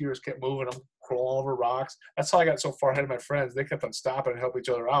first gear, just kept moving. I'm crawling over rocks. That's how I got so far ahead of my friends. They kept on stopping and help each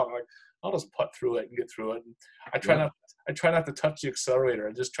other out. I'm like, I'll just putt through it and get through it. And I try not. I try not to touch the accelerator.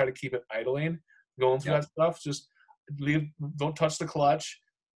 I just try to keep it idling, going through that stuff. Just don't touch the clutch.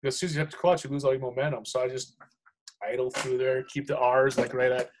 Because as soon as you touch the clutch, you lose all your momentum. So I just idle through there, keep the R's like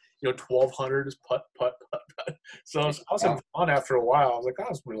right at 1200, just putt, putt, putt, putt. So I was having fun after a while. I was like, I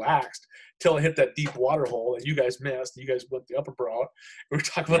was relaxed till I hit that deep water hole that you guys missed. You guys went the upper brow. We were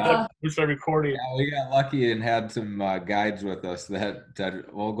talking about that. We started recording. Yeah, we got lucky and had some guides with us that said,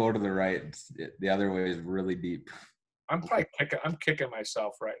 we'll go to the right. The other way is really deep. I'm kicking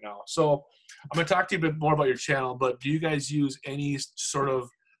myself right now. So I'm going to talk to you a bit more about your channel, but do you guys use any sort of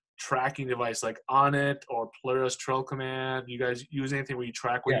tracking device like Onnit or Polaris Trail Command? You guys use anything where you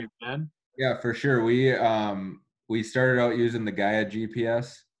track where you've been? Yeah, for sure. We started out using the Gaia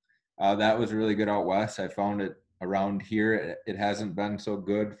GPS. That was really good out west. I found it around here. It hasn't been so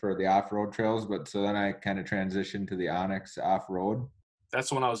good for the off-road trails, but so then I kind of transitioned to the Onyx off-road. That's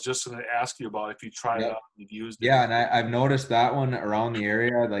the one I was just going to ask you about. If you tried it out, you've used it. Yeah, and I've noticed that one around the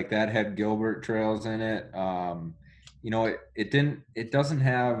area, like that had Gilbert trails in it. It doesn't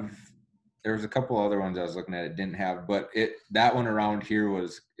have. There was a couple other ones I was looking at. It didn't have, but that one around here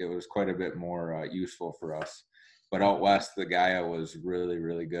was quite a bit more useful for us. But out west, the Gaia was really,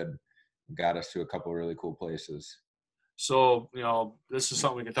 really good. Got us to a couple really cool places. So, this is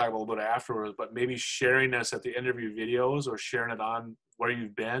something we can talk about a little bit afterwards, but maybe sharing this at the end of your videos or sharing it on where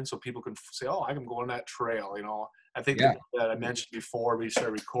you've been so people can say, oh, I can go on that trail. I think that I mentioned before we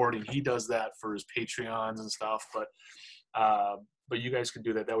started recording, he does that for his Patreons and stuff, but you guys can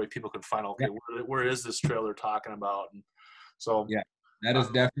do that. That way people can find, okay, where is this trail they're talking about? And so, that is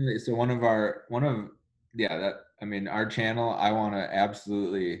definitely, so our channel, I want to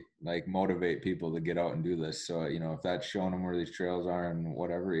absolutely motivate people to get out and do this. So, if that's showing them where these trails are and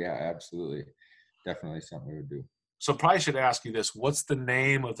whatever, absolutely. Definitely something we would do. So probably should ask you this. What's the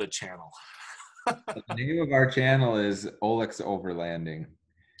name of the channel? The name of our channel is Olex Overlanding.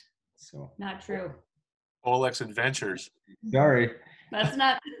 So not true. Olex Adventures. Sorry. That's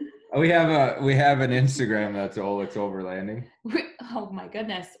not. We have an Instagram that's Olex Overlanding. Oh my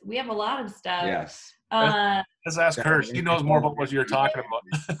goodness. We have a lot of stuff. Yes. Let's ask her. She knows more about what you're talking about.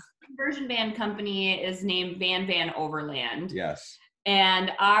 Conversion van company is named Van Overland. Yes.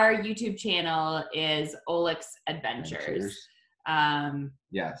 And our YouTube channel is Olex Adventures.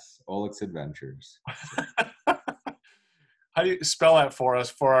 Yes, Olex Adventures. How do you spell that for us,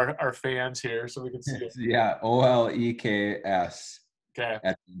 for our fans here, so we can see it? Yeah, OLEKS. Okay.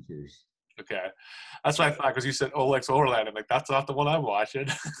 Adventures. Okay. That's what I thought, because you said Olex Overland. I'm like, that's not the one I'm watching.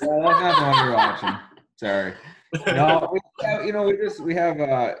 Yeah, that's not the one you're watching. Sorry. No, we have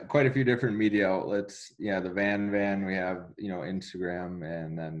quite a few different media outlets. Yeah, the van, we have, Instagram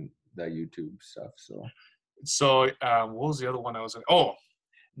and then the YouTube stuff. So what was the other one I was in? Oh,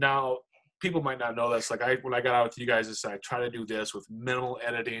 now people might not know this. When I got out with you guys, I try to do this with minimal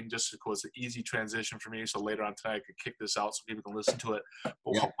editing, just because it's an easy transition for me. So later on tonight, I could kick this out so people can listen to it.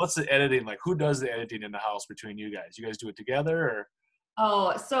 But what's the editing like? Who does the editing in the house between you guys? You guys do it together, or?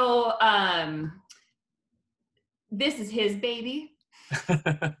 Oh, so this is his baby.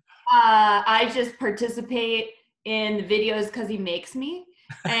 I just participate in the videos because he makes me,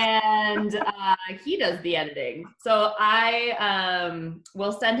 and he does the editing. So I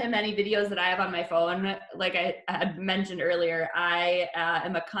will send him any videos that I have on my phone. Like I had mentioned earlier, I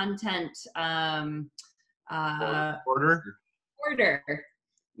am a content order.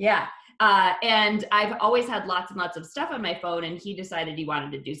 Yeah. And I've always had lots and lots of stuff on my phone, and he decided he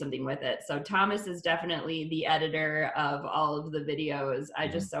wanted to do something with it. So Thomas is definitely the editor of all of the videos. I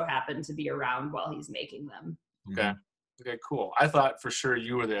just so happen to be around while he's making them. Okay. Okay, cool. I thought for sure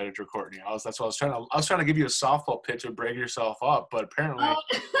you were the editor, Courtney. That's what I was trying to give you a softball pitch or break yourself up, but apparently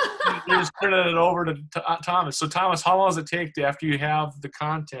you're just turning it over to Thomas. So Thomas, how long does it take after you have the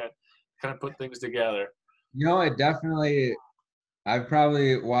content kind of put things together? It definitely, I've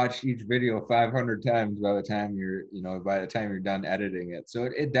probably watched each video 500 times by the time you're done editing it. So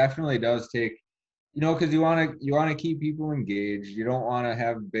it definitely does take, because you want to keep people engaged. You don't want to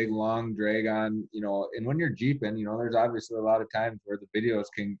have big, long drag on, and when you're jeeping, there's obviously a lot of times where the videos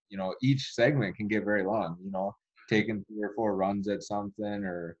can, each segment can get very long, taking 3 or 4 runs at something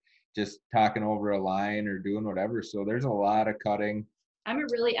or just talking over a line or doing whatever. So there's a lot of cutting. I'm a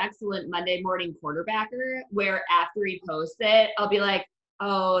really excellent Monday morning quarterbacker where after he posts it, I'll be like,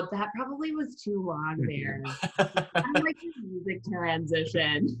 oh, that probably was too long there. I'm like a music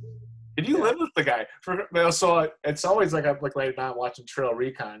transition. Did you live with the guy? So it's always like I'm right now watching Trail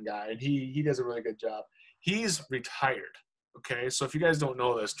Recon guy, and he does a really good job. He's retired. Okay, so if you guys don't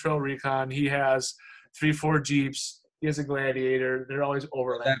know this, Trail Recon, he has 3-4 Jeeps. He has a Gladiator. They're always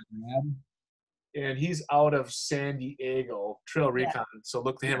overland. and he's out of San Diego, Trail Recon. So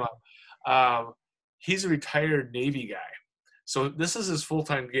look him up. He's a retired Navy guy. So this is his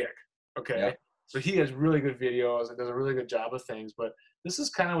full-time gig. Okay. Yep. So he has really good videos and does a really good job of things, but this is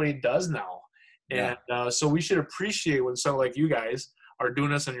kind of what he does now. And so we should appreciate when someone like you guys are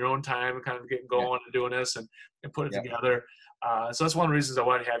doing this on your own time and kind of getting going and doing this and put it together. So that's one of the reasons I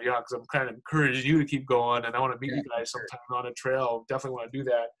want to have you on, because I'm kind of encouraging you to keep going, and I want to meet you guys sometime on a trail. Definitely want to do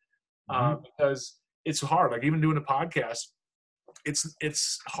that because it's hard. Like even doing a podcast,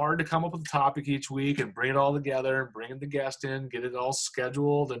 it's hard to come up with a topic each week and bring it all together and bring the guest in, get it all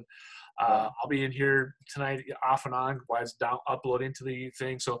scheduled. And I'll be in here tonight off and on while it's uploading to the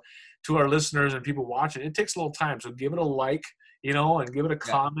thing. So to our listeners and people watching, it takes a little time. So give it a like, and give it a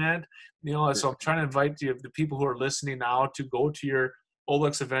comment, So I'm trying to invite the people who are listening now to go to your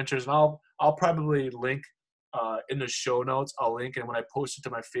Olex Adventures. And I'll probably link in the show notes. I'll link, and when I post it to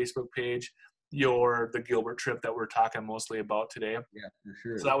my Facebook page, the Gilbert trip that we're talking mostly about today. Yeah, for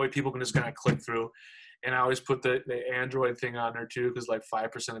sure. So that way people can just kind of click through. And I always put the Android thing on there too, because like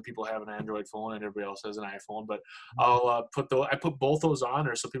 5% of people have an Android phone and everybody else has an iPhone. But I put both those on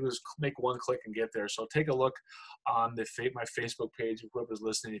there so people just make one click and get there. So take a look on my Facebook page, whoever's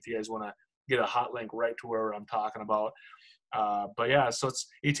listening, if you guys want to get a hot link right to where I'm talking about. But yeah, so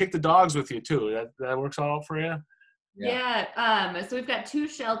you take the dogs with you too. That works out for you. Yeah. So we've got 2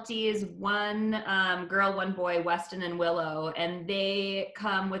 Shelties, one girl, one boy, Weston and Willow, and they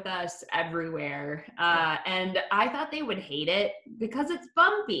come with us everywhere. And I thought they would hate it because it's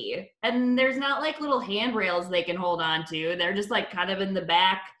bumpy and there's not like little handrails they can hold on to. They're just like kind of in the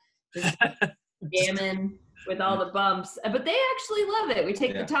back, just jamming with all the bumps. But they actually love it. We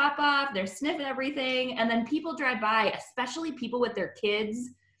take the top off, they're sniffing everything, and then people drive by, especially people with their kids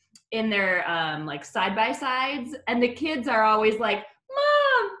in their like side-by-sides, and the kids are always like,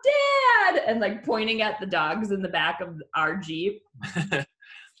 Mom, Dad, and like pointing at the dogs in the back of our Jeep.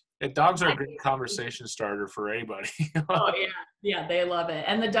 And dogs are a great conversation starter for anybody. Oh yeah, they love it,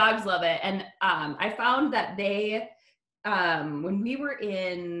 and the dogs love it. And I found that they when we were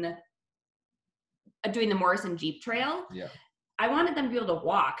in doing the Morrison Jeep Trail, I wanted them to be able to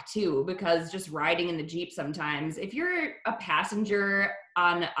walk too, because just riding in the Jeep sometimes, if you're a passenger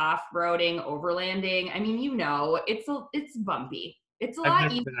on off-roading, overlanding, I mean, it's bumpy. It's a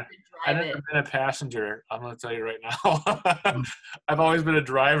lot easier to drive it. I've never been a passenger. I'm going to tell you right now. I've always been a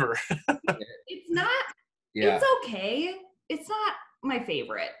driver. It's not, it's okay. It's not my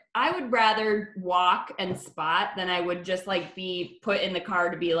favorite. I would rather walk and spot than I would just like be put in the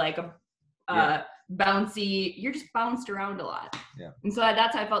car to be like a bouncy, you're just bounced around a lot. Yeah. And so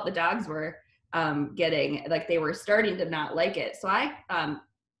that's how I felt the dogs were getting, like they were starting to not like it. So I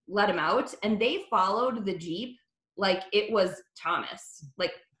let them out, and they followed the Jeep like it was Thomas.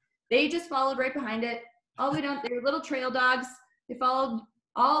 Like they just followed right behind it all the way down. They were little trail dogs. They followed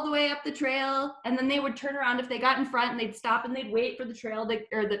all the way up the trail, and then they would turn around if they got in front, and they'd stop and they'd wait for the trail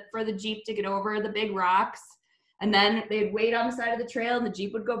for the Jeep to get over the big rocks. And then they'd wait on the side of the trail, and the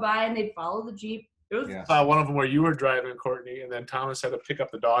Jeep would go by, and they'd follow the Jeep. I saw one of them where you were driving, Courtney, and then Thomas had to pick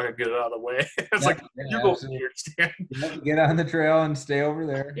up the dog and get it out of the way. It's you go from here, Stan. Get on the trail and stay over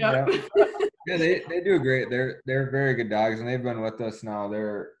there. Yeah, they do great. They're very good dogs, and they've been with us now.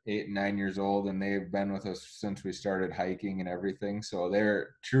 They're 8 and 9 years old, and they've been with us since we started hiking and everything. So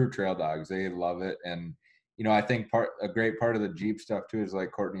they're true trail dogs. They love it, and I think a great part of the Jeep stuff too is,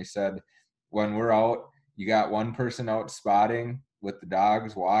 like Courtney said, when we're out, you got one person out spotting with the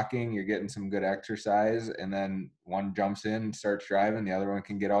dogs walking, you're getting some good exercise, and then one jumps in and starts driving, the other one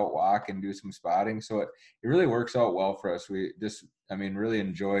can get out, walk, and do some spotting. So it really works out well for us. We just, really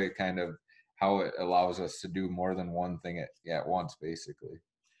enjoy kind of how it allows us to do more than one thing at once, basically.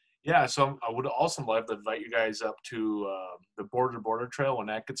 Yeah, so I would also love to invite you guys up to the Border Trail when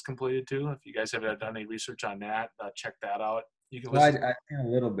that gets completed too. If you guys have done any research on that, check that out. You can listen. I a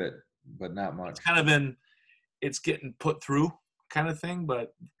little bit, but not much. It's kind of it's getting put through kind of thing,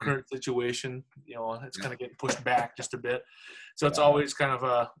 but current situation, it's kind of getting pushed back just a bit. So it's always kind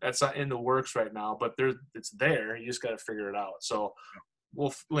of that's not in the works right now, but it's there. You just got to figure it out. So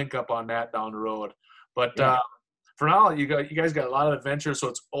we'll link up on that down the road. But for now, you guys got a lot of adventures. So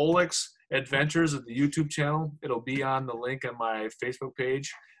it's Olex Adventures at the YouTube channel. It'll be on the link on my Facebook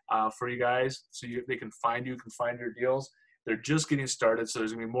page for you guys, so they can find you, can find your deals. They're just getting started, so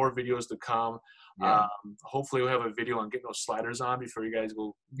there's gonna be more videos to come. Hopefully we'll have a video on getting those sliders on before you guys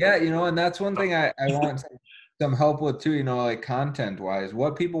go. Yeah, and that's one thing I want some help with too, like content wise,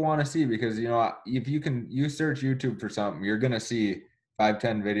 what people want to see, because if you search YouTube for something, you're gonna see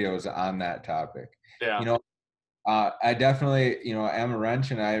 5-10 videos on that topic. I definitely am a wrench,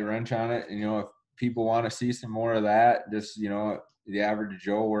 and I wrench on it, and people want to see some more of that, just, you know, the average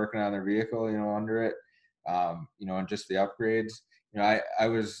Joe working on their vehicle, you know, under it, you know, and just the upgrades. You know, I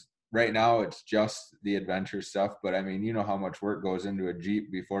was right now it's just the adventure stuff, but I mean, you know how much work goes into a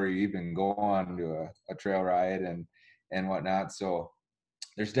Jeep before you even go on to a trail ride and whatnot. So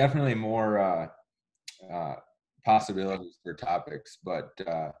there's definitely more possibilities for topics, but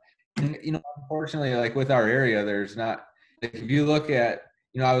you know, unfortunately, like with our area, there's not. Like if you look at,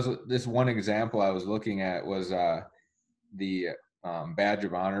 you know, this one example I was looking at was the Badge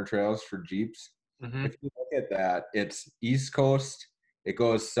of Honor trails for Jeeps. Mm-hmm. If you look at that, it's East Coast, it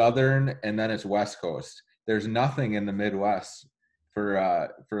goes Southern, and then it's West Coast. There's nothing in the Midwest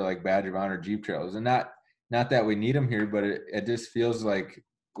for like Badge of Honor Jeep trails, and not that we need them here, but it just feels like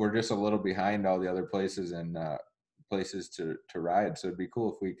we're just a little behind all the other places and places to ride. So it'd be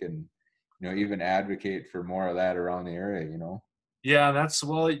cool if we can, you know, even advocate for more of that around the area, you know. Yeah, that's,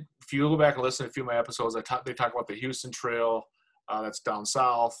 well, if you go back and listen to a few of my episodes, they talk about the Houston Trail that's down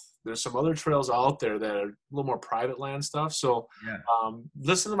south. There's some other trails out there that are a little more private land stuff. So Yeah.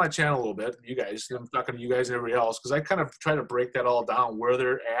 Listen to my channel a little bit, you guys. I'm talking to you guys and everybody else, because I kind of try to break that all down where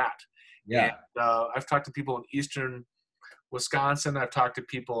they're at. Yeah. And, I've talked to people in eastern Wisconsin. I've talked to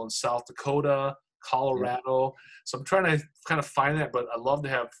people in South Dakota, Colorado. So I'm trying to kind of find that, but I'd love to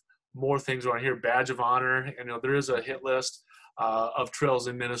have more things around here. Badge of Honor. And, you know, there is a hit list of trails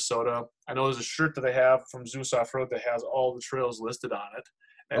in Minnesota. I know there's a shirt that I have from Zeus Off-Road that has all the trails listed on it.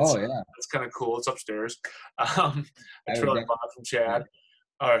 That's kind of cool. It's upstairs. A trail I bought from Chad,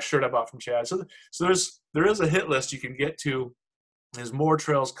 or a shirt I bought from Chad. So there is a hit list you can get to. There's more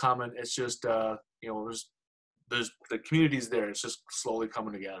trails coming. It's just you know, there's the community's there. It's just slowly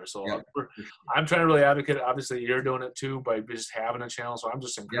coming together. So I'm trying to really advocate. Obviously, you're doing it too by just having a channel. So I'm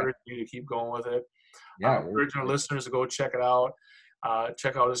just encouraging you to keep going with it. Encouraging our listeners to go check it out.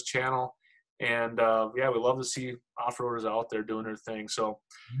 Check out his channel. And we love to see off-roaders out there doing their thing. So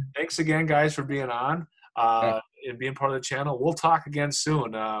thanks again, guys, for being on and being part of the channel. We'll talk again soon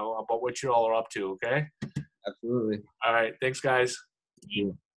about what you all are up to. Okay. Absolutely. All right. Thanks, guys. Thank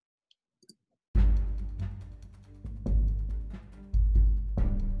you.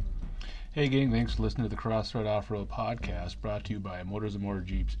 Hey gang, thanks for listening to the Crossroad Off-Road Podcast, brought to you by Motors and Motor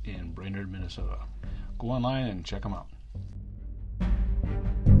Jeeps in Brainerd, Minnesota. Go online and check them out.